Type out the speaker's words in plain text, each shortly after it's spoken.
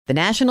The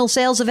national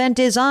sales event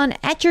is on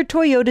at your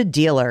Toyota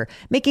dealer,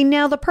 making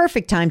now the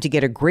perfect time to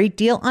get a great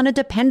deal on a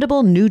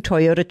dependable new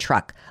Toyota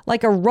truck,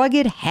 like a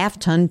rugged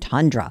half-ton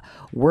Tundra.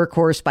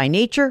 Workhorse by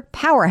nature,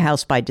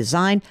 powerhouse by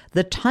design,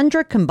 the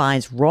Tundra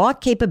combines raw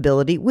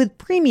capability with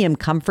premium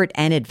comfort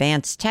and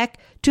advanced tech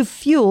to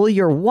fuel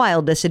your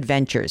wildest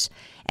adventures.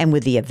 And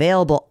with the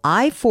available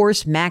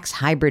iForce Max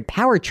hybrid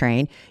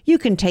powertrain, you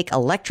can take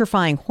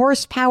electrifying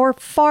horsepower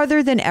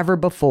farther than ever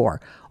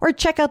before. Or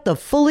check out the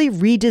fully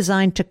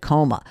redesigned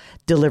Tacoma,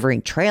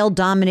 delivering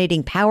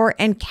trail-dominating power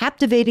and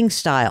captivating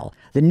style.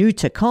 The new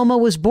Tacoma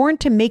was born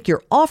to make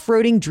your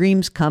off-roading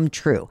dreams come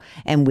true.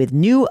 And with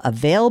new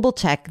available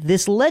tech,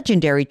 this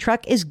legendary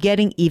truck is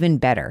getting even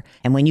better.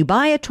 And when you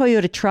buy a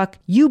Toyota truck,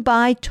 you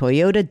buy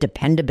Toyota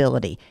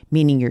dependability,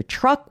 meaning your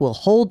truck will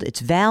hold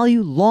its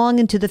value long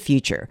into the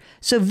future.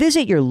 So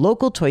visit your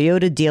local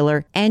Toyota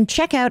dealer and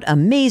check out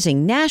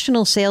amazing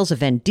national sales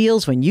event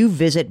deals when you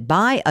visit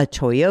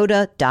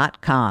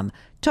buyatoyota.com.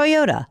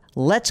 Toyota,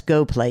 let's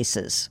go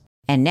places.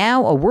 And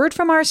now a word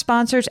from our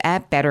sponsors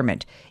at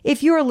Betterment.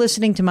 If you're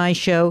listening to my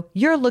show,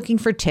 you're looking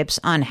for tips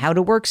on how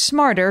to work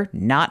smarter,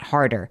 not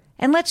harder.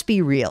 And let's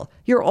be real,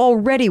 you're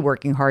already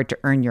working hard to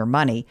earn your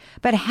money,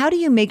 but how do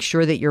you make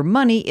sure that your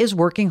money is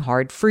working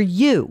hard for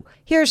you?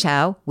 Here's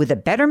how. With a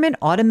Betterment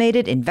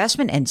automated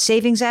investment and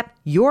savings app,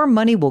 your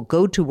money will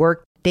go to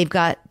work. They've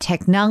got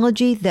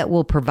technology that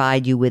will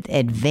provide you with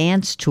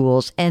advanced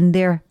tools, and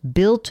they're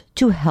built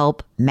to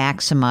help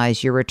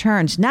maximize your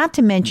returns, not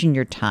to mention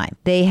your time.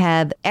 They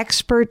have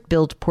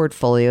expert-built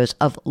portfolios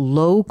of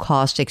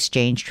low-cost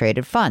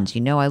exchange-traded funds.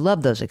 You know, I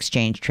love those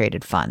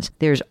exchange-traded funds.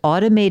 There's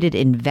automated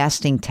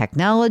investing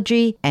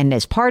technology, and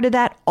as part of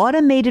that,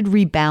 automated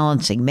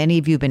rebalancing. Many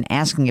of you have been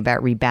asking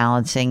about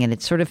rebalancing, and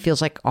it sort of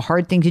feels like a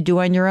hard thing to do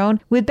on your own.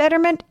 With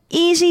Betterment,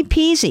 easy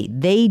peasy.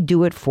 They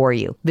do it for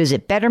you.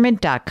 Visit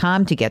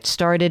Betterment.com to get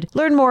started.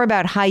 Learn more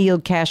about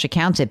high-yield cash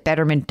accounts at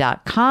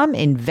Betterment.com.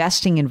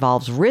 Investing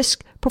involves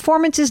risk.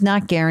 Performance is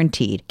not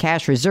guaranteed.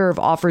 Cash reserve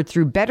offered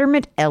through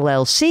Betterment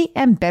LLC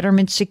and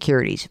Betterment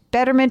Securities.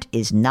 Betterment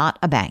is not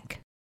a bank.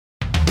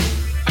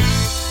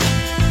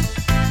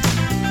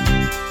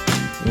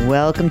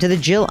 Welcome to the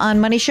Jill on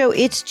Money Show.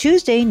 It's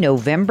Tuesday,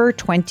 November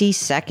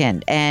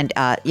 22nd. And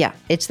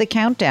it's the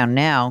countdown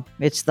now.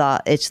 It's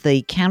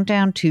the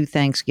countdown to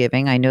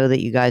Thanksgiving. I know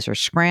that you guys are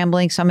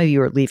scrambling. Some of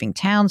you are leaving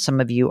town. Some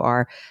of you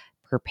are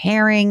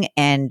preparing.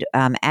 And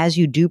as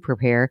you do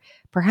prepare,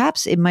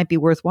 perhaps it might be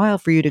worthwhile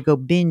for you to go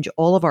binge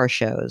all of our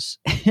shows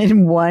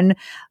in one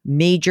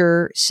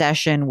major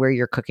session where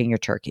you're cooking your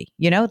turkey.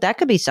 You know, that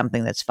could be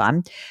something that's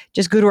fun.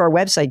 Just go to our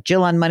website,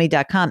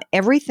 JillOnMoney.com.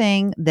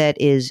 Everything that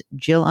is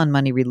Jill on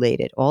Money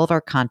related, all of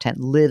our content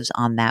lives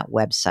on that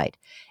website.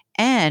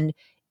 And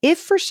if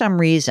for some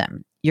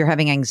reason you're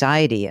having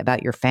anxiety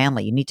about your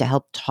family, you need to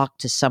help talk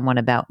to someone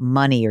about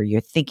money, or you're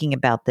thinking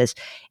about this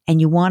and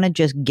you want to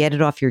just get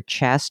it off your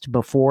chest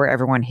before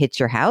everyone hits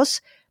your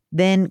house,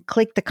 then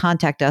click the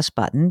Contact Us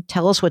button.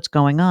 Tell us what's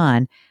going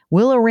on.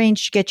 We'll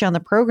arrange to get you on the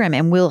program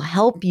and we'll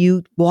help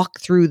you walk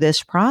through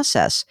this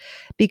process.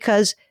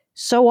 Because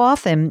so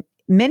often,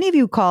 many of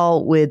you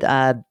call with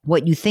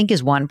what you think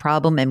is one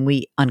problem and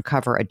we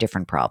uncover a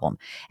different problem.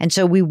 And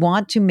so we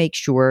want to make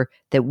sure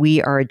that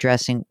we are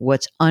addressing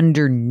what's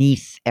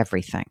underneath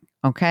everything.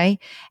 Okay.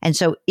 And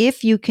so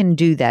if you can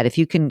do that, if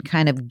you can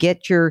kind of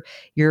get your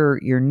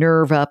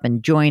nerve up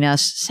and join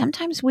us,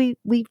 sometimes we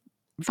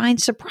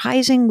find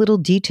surprising little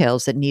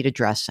details that need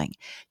addressing.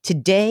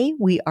 Today,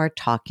 we are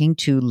talking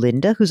to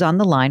Linda, who's on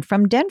the line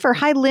from Denver.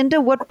 Hi, Linda.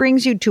 What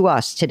brings you to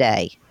us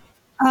today?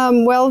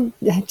 Well,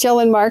 Jill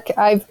and Mark,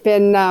 I've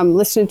been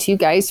listening to you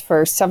guys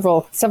for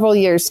several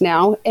years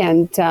now,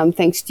 and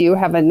thanks to you,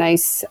 have a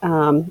nice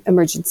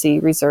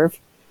emergency reserve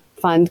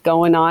fund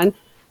going on.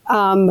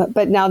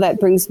 But now that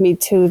brings me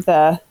to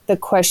the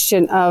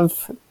question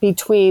of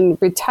between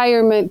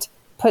retirement,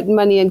 putting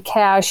money in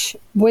cash,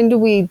 when do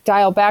we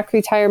dial back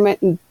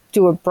retirement and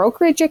do a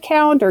brokerage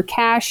account or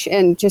cash,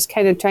 and just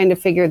kind of trying to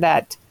figure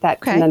that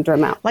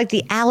conundrum out. Like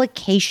the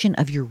allocation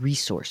of your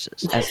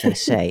resources, as they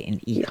say in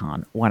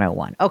Econ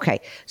 101. Okay.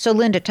 So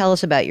Linda, tell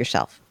us about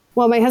yourself.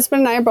 Well, my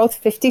husband and I are both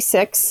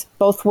 56,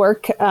 both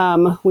work.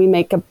 We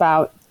make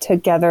about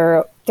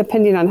together,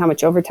 depending on how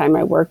much overtime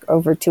I work,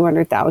 over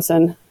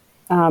 $200,000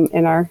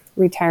 in our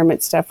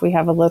retirement stuff. We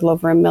have a little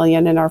over $1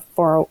 million in our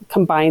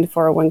combined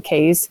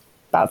 401ks.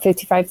 About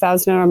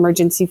 $55,000 in our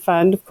emergency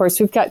fund. Of course,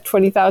 we've got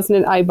 $20,000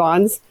 in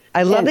I-bonds.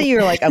 I love that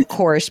you're like, of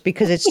course,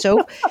 because it's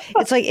so,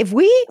 it's like if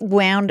we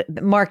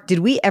Mark, did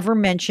we ever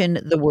mention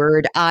the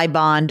word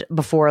I-bond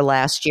before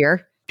last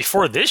year?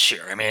 Before this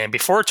year, I mean,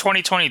 before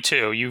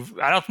 2022,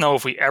 I don't know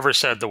if we ever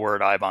said the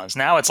word I-bonds.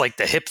 Now it's like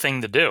the hip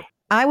thing to do.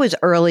 I was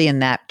early in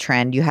that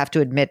trend, you have to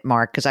admit,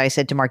 Mark, because I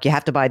said to Mark, you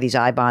have to buy these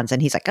I-bonds. And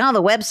he's like, oh,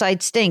 the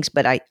website stinks.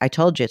 But I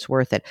told you it's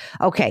worth it.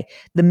 Okay.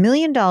 The $1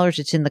 million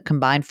that's in the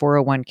combined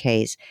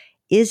 401ks,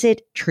 is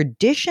it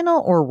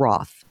traditional or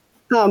Roth?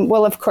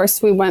 Well, of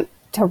course, we went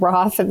to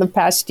Roth in the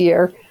past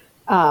year,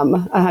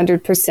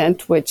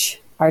 100%,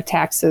 which our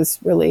taxes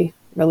really,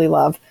 really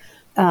love.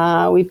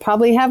 We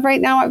probably have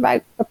right now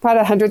about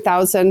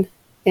 100,000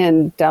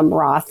 in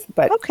Roth,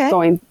 but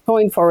going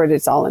forward,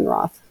 it's all in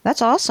Roth.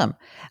 That's awesome.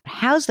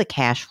 How's the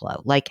cash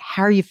flow? Like,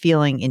 how are you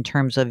feeling in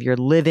terms of your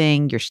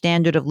living, your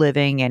standard of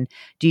living, and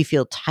do you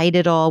feel tight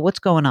at all? What's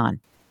going on?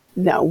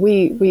 No,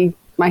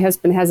 my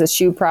husband has a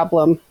shoe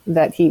problem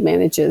that he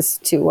manages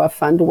to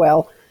fund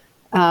well.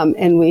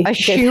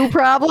 Shoe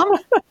problem?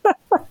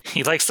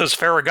 He likes those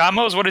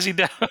Ferragamos? What does he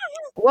do?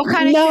 What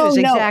kind of shoes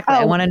exactly?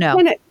 I want to know.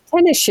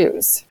 Tennis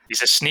shoes.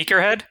 He's a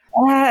sneakerhead?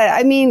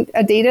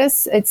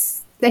 Adidas,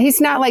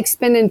 he's not like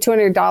spending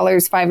 $200,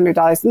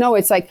 $500. No,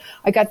 it's like,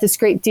 I got this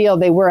great deal.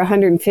 They were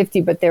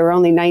 150, but they were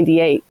only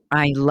 98.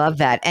 I love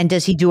that. And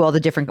does he do all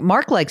the different?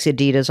 Mark likes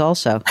Adidas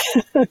also.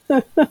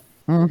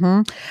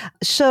 Mm-hmm.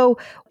 So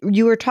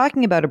you were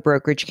talking about a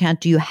brokerage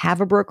account. Do you have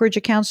a brokerage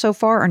account so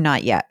far or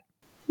not yet?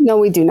 No,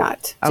 we do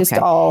not. Just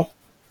all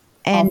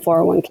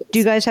 401ks. Do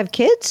you guys have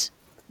kids?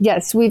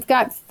 Yes, we've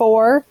got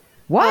 4.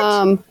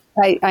 What?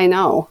 I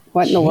know.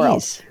 What in the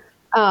world?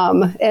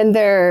 And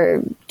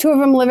 2 of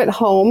them live at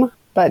home,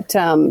 but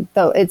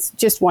though it's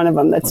just one of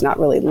them that's not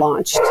really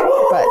launched.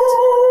 But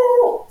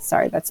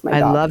sorry, that's my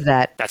dog. I love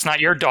that. That's not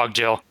your dog,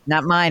 Jill.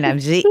 Not mine.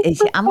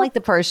 I'm like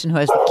the person who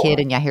has the kid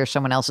and you hear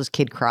someone else's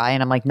kid cry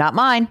and I'm like, not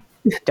mine.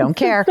 Don't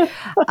care.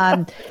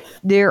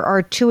 There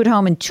are 2 at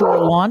home and 2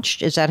 are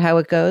launched. Is that how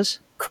it goes?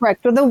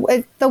 Correct. Well,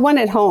 the one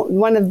at home,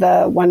 one at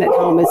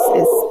home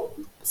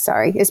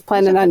is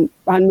planning on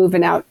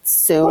moving out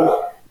soon.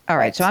 All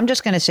right. So I'm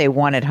just going to say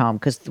 1 at home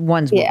because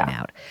one's moving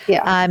out.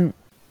 Yeah.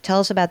 Tell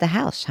us about the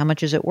house. How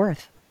much is it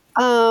worth?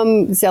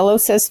 Zillow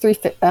says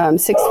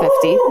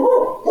 650.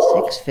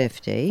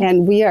 650.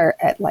 And we are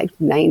at like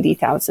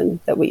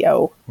 90,000 that we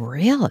owe.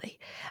 Really?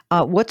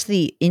 What's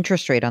the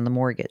interest rate on the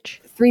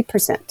mortgage?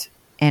 3%.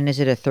 And is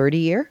it a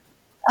 30-year?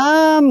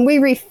 We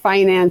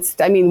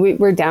refinanced. I mean,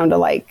 we're down to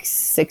like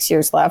 6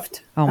 years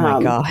left. Oh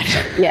my God.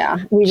 Yeah.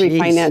 We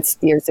refinanced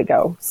years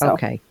ago. So.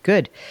 Okay,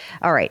 good.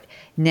 All right.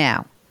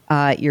 Now,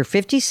 you're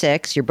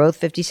 56. You're both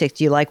 56.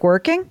 Do you like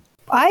working?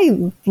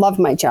 I love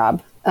my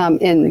job.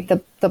 And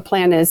the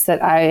plan is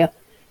that I,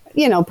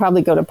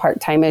 probably go to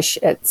part-time-ish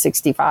at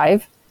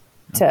 65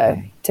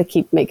 to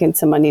keep making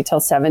some money till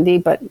 70.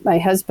 But my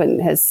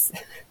husband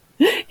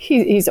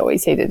he's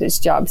always hated his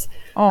jobs.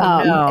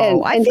 Oh,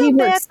 no. I feel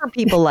bad for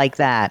people like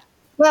that.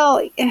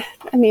 Well,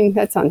 I mean,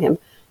 that's on him.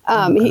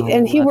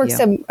 He works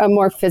a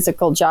more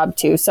physical job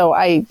too. So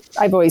I've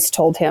always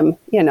told him,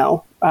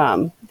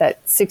 that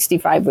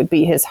 65 would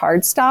be his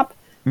hard stop.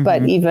 Mm-hmm.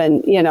 But even,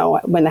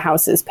 when the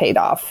house is paid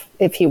off,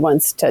 if he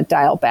wants to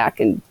dial back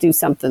and do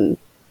something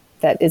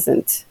that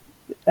isn't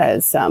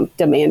as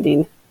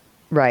demanding.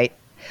 Right.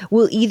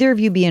 Will either of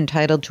you be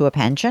entitled to a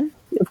pension?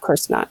 Of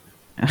course not.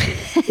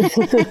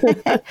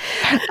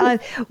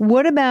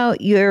 What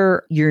about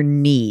your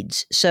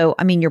needs? So,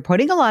 I mean, you're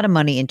putting a lot of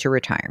money into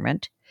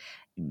retirement.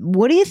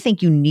 What do you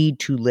think you need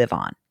to live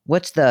on?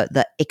 What's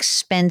the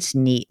expense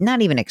need?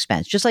 Not even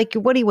expense, just like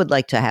what you would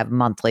like to have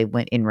monthly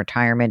in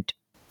retirement.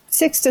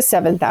 6,000 to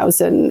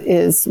 7,000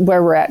 is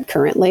where we're at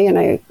currently, and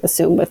I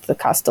assume with the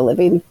cost of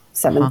living,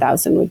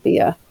 7,000 would be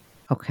a.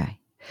 Okay,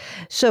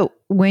 so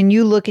when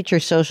you look at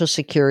your Social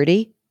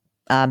Security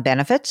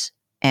benefits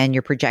and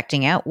you're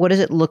projecting out, what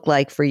does it look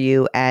like for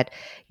you at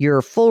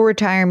your full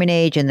retirement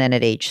age and then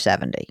at age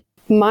 70?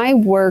 My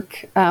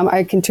work,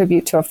 I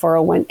contribute to a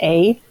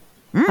 401a.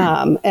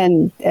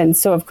 And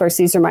so, of course,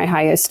 these are my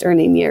highest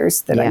earning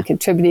years that I'm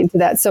contributing to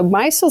that. So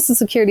my Social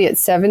Security at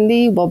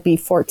 70 will be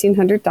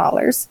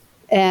 $1,400.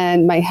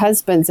 And my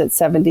husband's at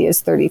 70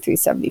 is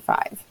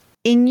 $3,375.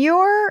 In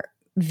your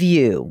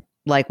view,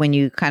 like when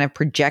you kind of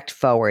project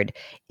forward,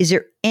 is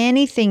there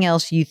anything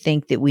else you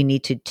think that we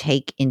need to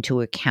take into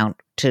account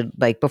to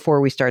like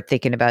before we start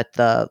thinking about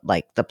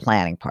the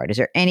planning part? Is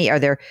there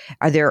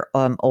are there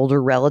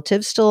older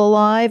relatives still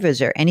alive? Is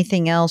there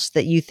anything else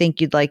that you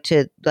think you'd like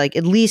to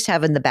at least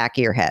have in the back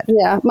of your head?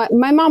 Yeah,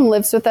 my mom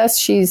lives with us.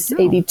 She's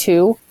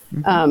 82.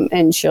 Mm-hmm.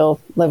 And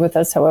she'll live with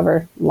us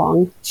however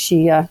long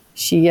she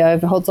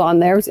holds on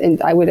there.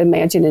 And I would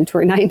imagine into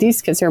her 90s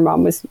because her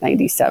mom was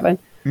 97.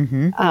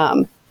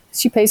 Mm-hmm.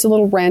 She pays a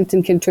little rent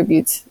and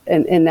contributes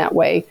in that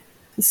way.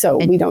 So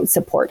we don't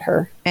support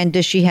her. And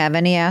does she have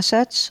any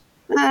assets?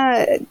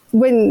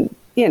 When,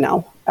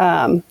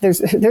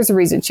 there's a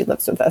reason she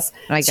lives with us.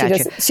 I got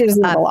you. She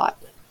doesn't have a lot.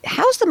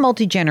 How's the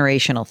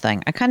multi-generational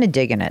thing? I kind of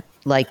digging it,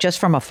 like just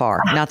from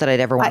afar. Not that I'd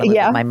ever want to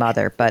live with my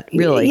mother, but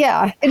really.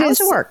 Yeah. How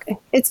does it work?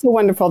 It's so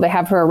wonderful to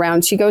have her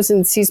around. She goes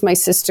and sees my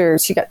sister.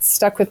 She got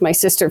stuck with my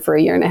sister for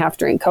 1.5 years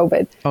during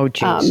COVID. Oh,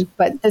 geez.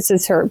 But this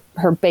is her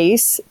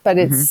base. But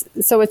it's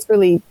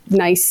really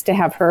nice to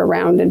have her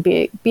around and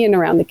being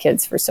around the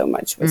kids for so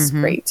much was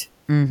great.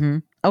 Mm-hmm.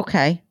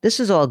 Okay.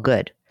 This is all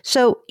good.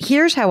 So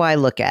here's how I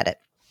look at it.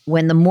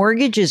 When the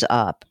mortgage is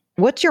up,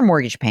 what's your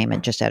mortgage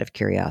payment, just out of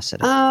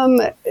curiosity?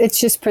 It's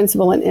just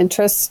principal and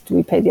interest.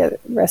 We pay the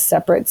rest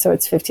separate, so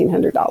it's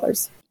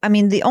 $1,500. I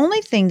mean, the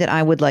only thing that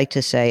I would like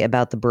to say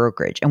about the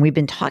brokerage, and we've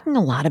been talking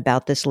a lot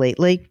about this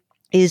lately,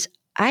 is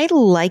I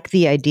like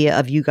the idea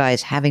of you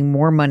guys having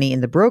more money in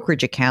the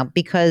brokerage account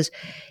because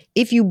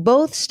if you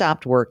both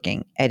stopped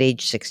working at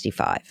age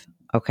 65,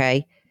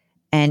 okay,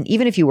 and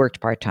even if you worked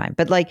part-time,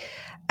 but like,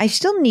 I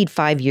still need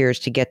 5 years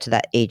to get to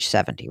that age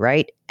 70,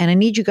 right? And I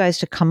need you guys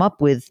to come up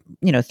with,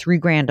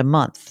 $3,000 a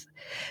month.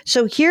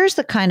 So here's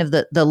the kind of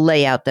the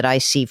layout that I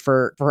see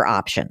for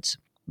options.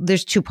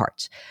 There's two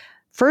parts.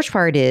 First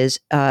part is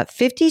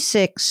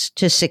 56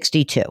 to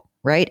 62,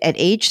 right? At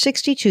age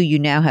 62, you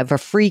now have a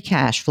free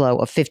cash flow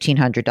of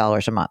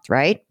 $1,500 a month,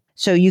 right?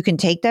 So you can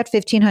take that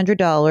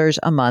 $1,500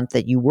 a month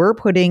that you were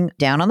putting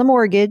down on the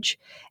mortgage,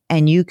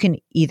 and you can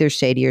either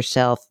say to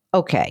yourself,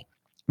 okay,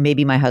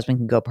 maybe my husband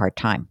can go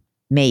part-time.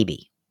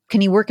 Maybe. Can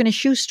he work in a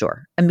shoe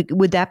store? I mean,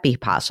 would that be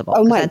possible?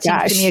 Oh my that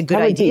gosh. Seems to me a good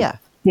that would idea.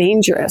 Be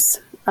dangerous.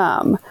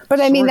 But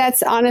I mean, that's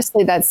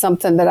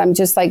something that I'm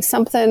just like,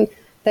 something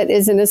that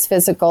isn't as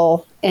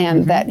physical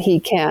and that he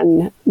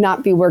can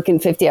not be working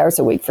 50 hours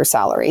a week for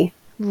salary.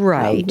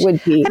 Right.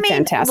 Would be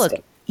fantastic.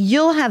 Look,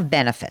 you'll have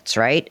benefits,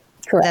 right?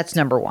 Correct. That's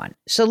number one.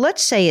 So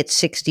let's say at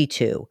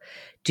 62,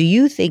 do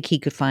you think he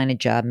could find a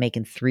job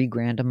making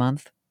 $3,000 a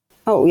month?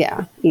 Oh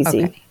yeah.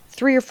 Easy. Okay.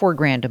 $3,000 or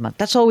 $4,000 a month.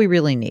 That's all we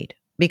really need,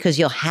 because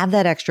you'll have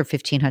that extra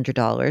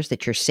 $1,500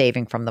 that you're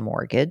saving from the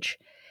mortgage.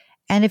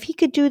 And if he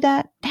could do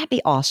that, that'd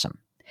be awesome.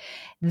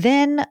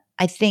 Then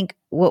I think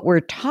what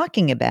we're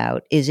talking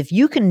about is if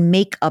you can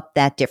make up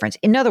that difference.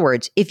 In other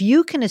words, if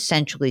you can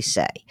essentially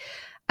say,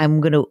 I'm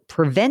going to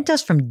prevent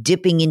us from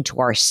dipping into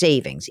our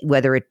savings,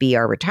 whether it be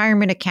our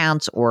retirement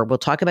accounts, or we'll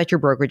talk about your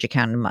brokerage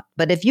account in a month.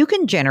 But if you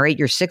can generate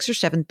your $6,000 or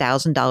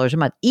 $7,000 a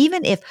month,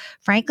 even if,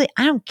 frankly,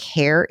 I don't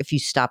care if you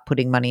stop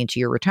putting money into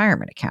your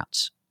retirement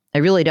accounts. I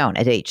really don't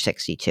at age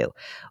 62.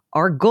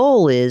 Our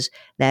goal is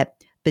that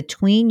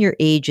between your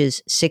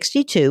ages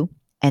 62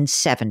 and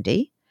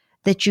 70,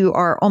 that you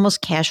are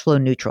almost cash flow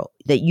neutral,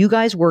 that you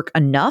guys work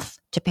enough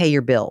to pay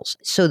your bills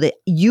so that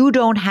you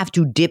don't have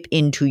to dip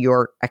into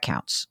your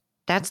accounts.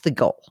 That's the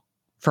goal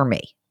for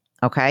me.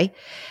 Okay.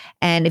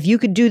 And if you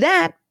could do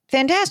that,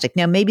 fantastic.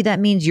 Now, maybe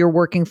that means you're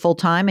working full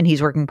time and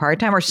he's working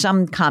part time, or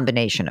some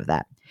combination of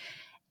that.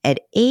 At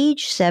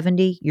age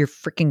 70, you're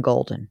freaking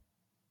golden.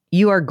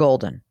 You are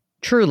golden,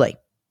 truly.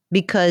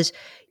 Because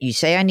you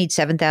say, I need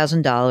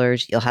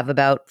 $7,000, you'll have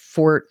about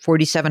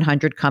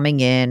 $4,700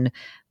 coming in,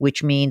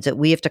 which means that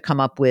we have to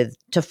come up with,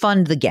 to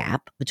fund the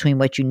gap between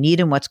what you need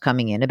and what's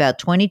coming in, about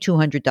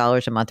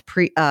 $2,200 a month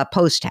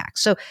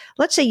post-tax. So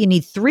let's say you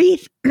need you'll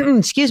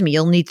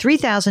need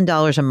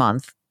 $3,000 a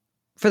month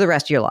for the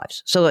rest of your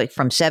lives. So like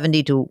from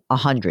 70 to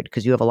 100,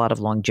 because you have a lot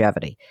of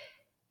longevity.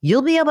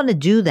 You'll be able to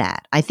do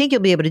that. I think you'll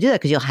be able to do that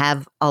because you'll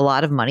have a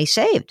lot of money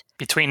saved.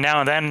 Between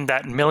now and then,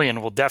 that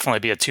million will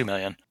definitely be a 2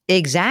 million.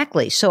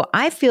 Exactly. So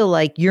I feel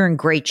like you're in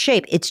great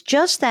shape. It's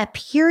just that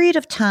period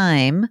of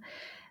time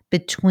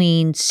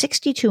between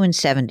 62 and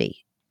 70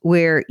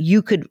 where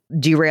you could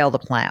derail the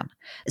plan.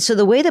 So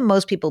the way that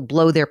most people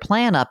blow their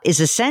plan up is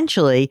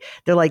essentially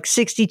they're like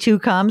 62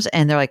 comes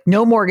and they're like,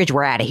 no mortgage,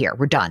 we're out of here.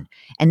 We're done.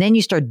 And then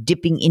you start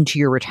dipping into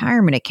your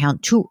retirement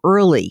account too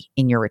early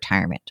in your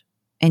retirement.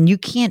 And you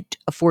can't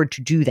afford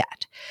to do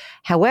that.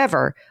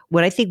 However,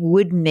 what I think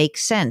would make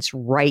sense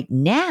right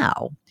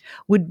now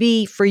would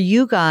be for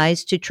you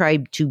guys to try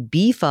to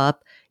beef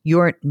up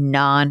your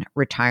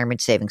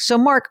non-retirement savings. So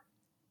Mark,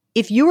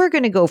 if you were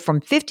going to go from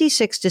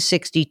 56 to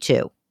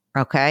 62,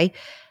 okay,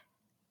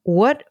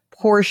 what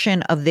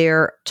portion of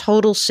their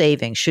total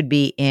savings should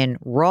be in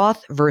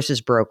Roth versus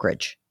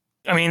brokerage?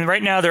 I mean,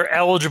 right now they're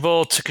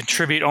eligible to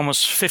contribute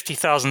almost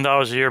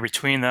 $50,000 a year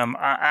between them.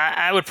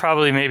 I would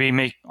probably maybe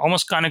make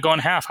almost kind of go in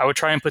half. I would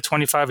try and put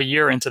 25 a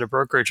year into the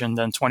brokerage and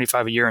then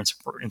 25 a year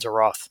into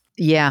Roth.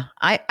 Yeah,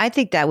 I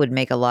think that would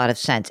make a lot of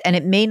sense. And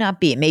it may not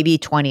be. It may be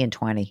 20 and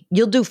 20.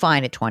 You'll do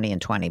fine at 20 and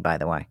 20, by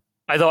the way.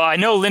 Although I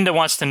know Linda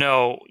wants to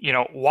know,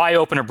 why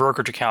open a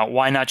brokerage account?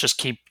 Why not just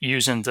keep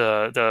using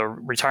the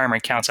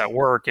retirement accounts at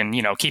work and,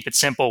 keep it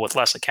simple with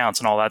less accounts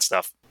and all that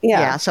stuff?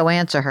 Yeah, so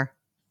answer her.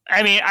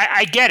 I mean,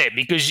 I get it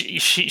because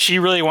she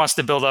really wants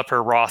to build up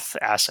her Roth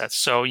assets.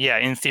 So, yeah,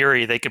 in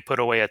theory, they could put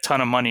away a ton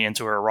of money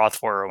into her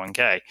Roth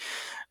 401k,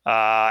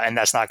 and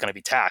that's not going to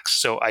be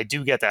taxed. So I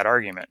do get that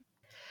argument.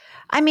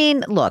 I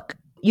mean, look,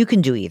 you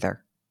can do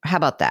either. How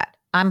about that?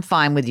 I'm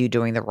fine with you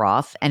doing the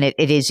Roth, and it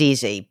is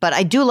easy. But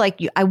I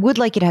would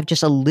like you to have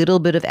just a little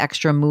bit of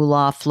extra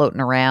moolah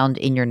floating around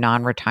in your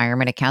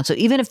non-retirement account. So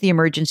even if the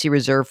emergency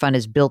reserve fund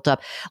is built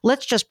up,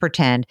 let's just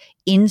pretend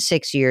in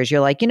 6 years, you're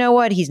like, you know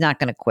what? He's not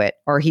going to quit,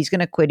 or he's going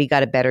to quit. He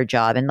got a better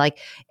job.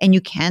 And you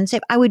can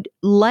save. I would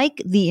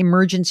like the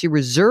emergency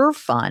reserve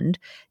fund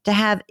to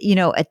have,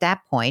 at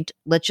that point,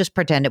 let's just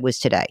pretend it was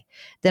today,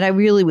 then I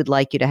really would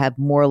like you to have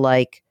more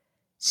like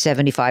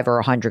 75 or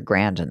 100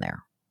 grand in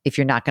there, if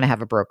you're not going to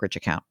have a brokerage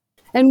account.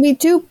 And we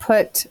do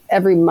put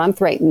every month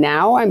right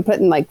now, I'm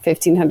putting like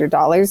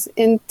 $1,500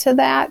 into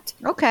that.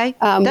 Okay.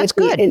 That's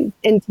good. The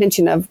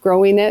intention of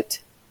growing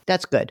it.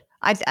 That's good.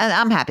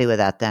 I'm happy with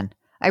that then.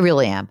 I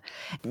really am.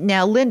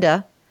 Now,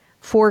 Linda,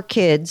 4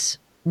 kids,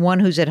 one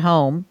who's at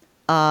home.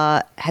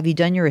 Have you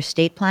done your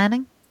estate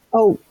planning?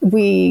 Oh,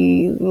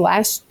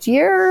 last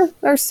year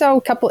or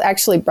so,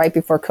 actually right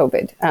before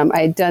COVID,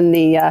 I had done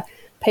the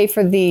pay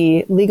for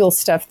the legal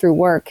stuff through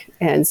work.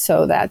 And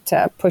so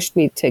that pushed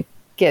me to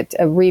get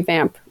a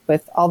revamp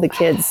with all the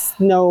kids,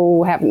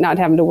 not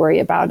having to worry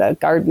about a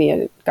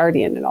guardian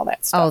and all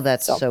that stuff. Oh,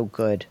 that's so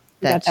good.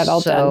 That's that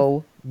all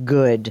so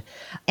good.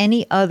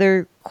 Any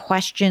other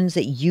questions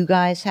that you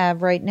guys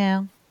have right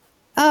now?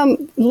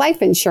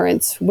 Life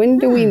insurance. When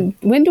do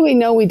we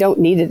know we don't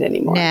need it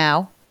anymore?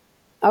 Now.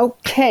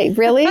 Okay,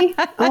 really?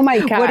 Oh my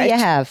gosh. What do you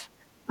have?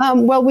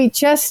 Well, we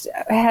just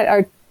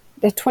had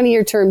the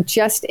 20-year term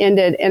just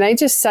ended, and I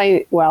just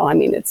signed. Well, I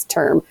mean it's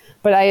term,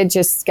 but I had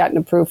just gotten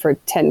approved for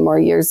 10 more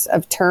years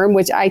of term,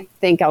 which I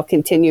think I'll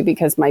continue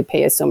because my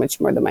pay is so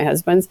much more than my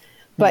husband's.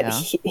 But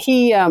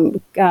he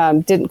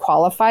didn't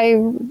qualify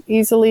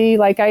easily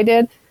like I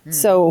did,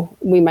 so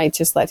we might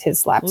just let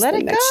his lapse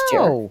next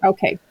year.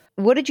 Okay.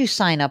 What did you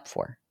sign up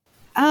for?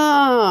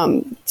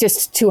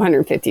 Just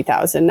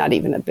 $250,000, not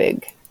even a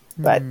big,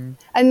 but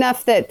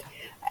enough that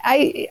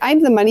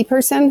I'm the money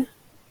person.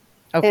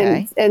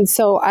 Okay. And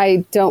so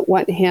I don't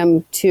want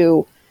him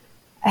to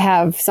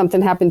have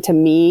something happen to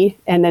me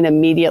and then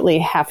immediately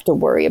have to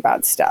worry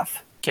about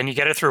stuff. Can you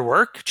get it through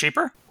work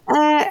cheaper?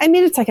 I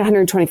mean, it's like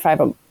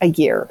 $125 a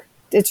year.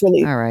 It's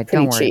really all right.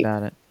 Pretty Don't worry cheap.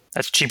 about it.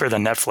 That's cheaper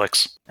than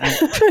Netflix.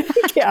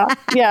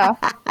 Yeah.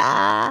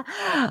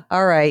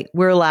 All right.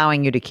 We're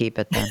allowing you to keep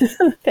it then.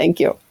 Thank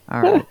you.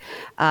 All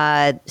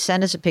right.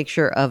 Send us a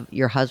picture of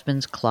your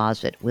husband's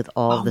closet with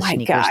all the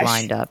sneakers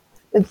lined up.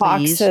 The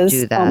Please boxes.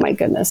 do that. Oh my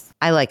goodness.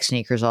 I like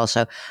sneakers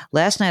also.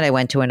 Last night I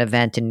went to an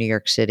event in New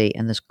York City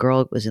and this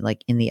girl was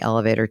in the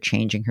elevator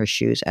changing her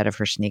shoes out of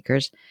her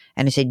sneakers.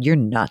 And I said, "You're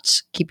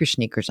nuts. Keep your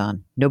sneakers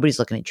on. Nobody's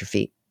looking at your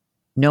feet.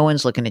 No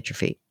one's looking at your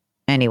feet."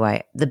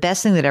 Anyway, the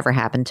best thing that ever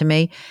happened to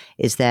me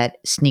is that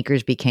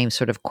sneakers became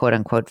sort of quote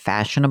unquote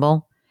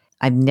fashionable.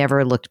 I've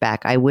never looked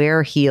back. I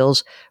wear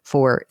heels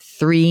for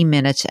 3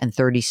 minutes and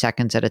 30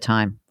 seconds at a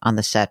time on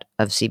the set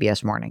of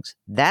CBS Mornings.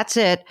 That's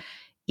it.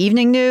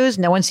 Evening news,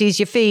 no one sees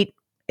your feet.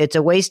 It's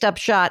a waist-up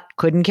shot.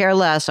 Couldn't care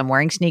less. I'm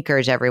wearing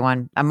sneakers,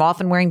 everyone. I'm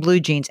often wearing blue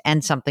jeans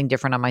and something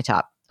different on my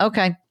top.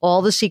 Okay,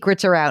 all the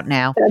secrets are out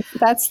now.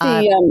 That's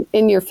the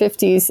in your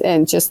 50s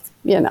and just,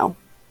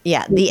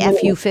 Yeah, the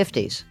FU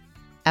 50s.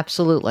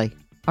 Absolutely.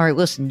 All right,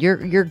 listen,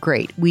 you're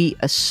great. We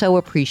so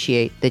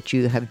appreciate that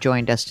you have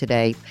joined us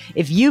today.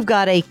 If you've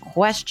got a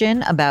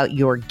question about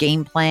your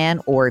game plan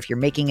or if you're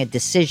making a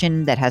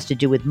decision that has to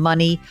do with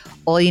money,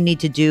 all you need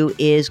to do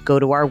is go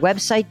to our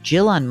website,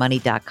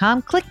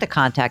 JillOnMoney.com, click the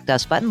Contact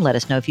Us button. Let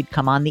us know if you'd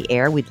come on the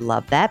air. We'd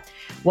love that.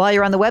 While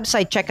you're on the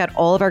website, check out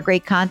all of our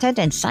great content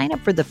and sign up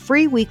for the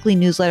free weekly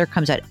newsletter.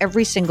 Comes out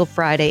every single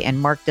Friday, and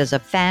Mark does a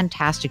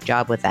fantastic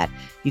job with that.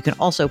 You can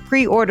also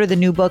pre-order the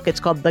new book. It's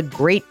called The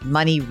Great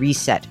Money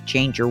Reset.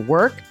 Change your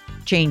work,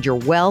 change your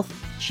wealth,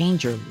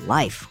 change your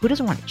life. Who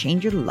doesn't want to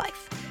change your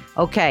life?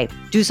 Okay,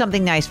 do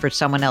something nice for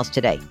someone else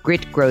today.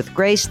 Grit, growth,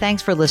 grace.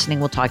 Thanks for listening.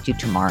 We'll talk to you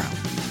tomorrow.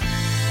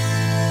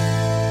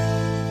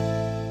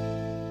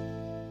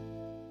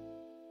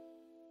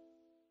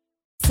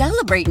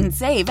 Celebrate and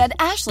save at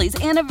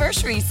Ashley's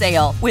Anniversary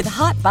Sale. With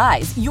Hot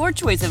Buys, your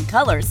choice of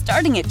colors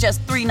starting at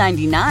just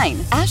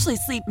 $3.99. Ashley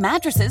Sleep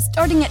mattresses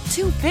starting at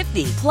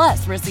 $2.50.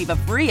 Plus, receive a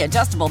free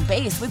adjustable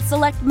base with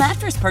select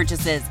mattress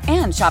purchases.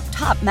 And shop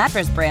top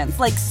mattress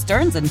brands like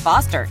Stearns &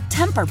 Foster,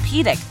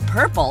 Tempur-Pedic,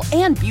 Purple,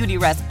 and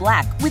Beautyrest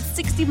Black with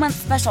 60-month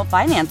special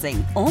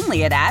financing.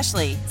 Only at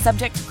Ashley.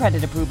 Subject to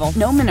credit approval.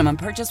 No minimum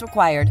purchase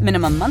required.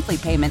 Minimum monthly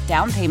payment,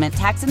 down payment,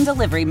 tax, and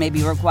delivery may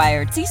be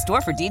required. See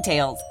store for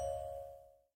details.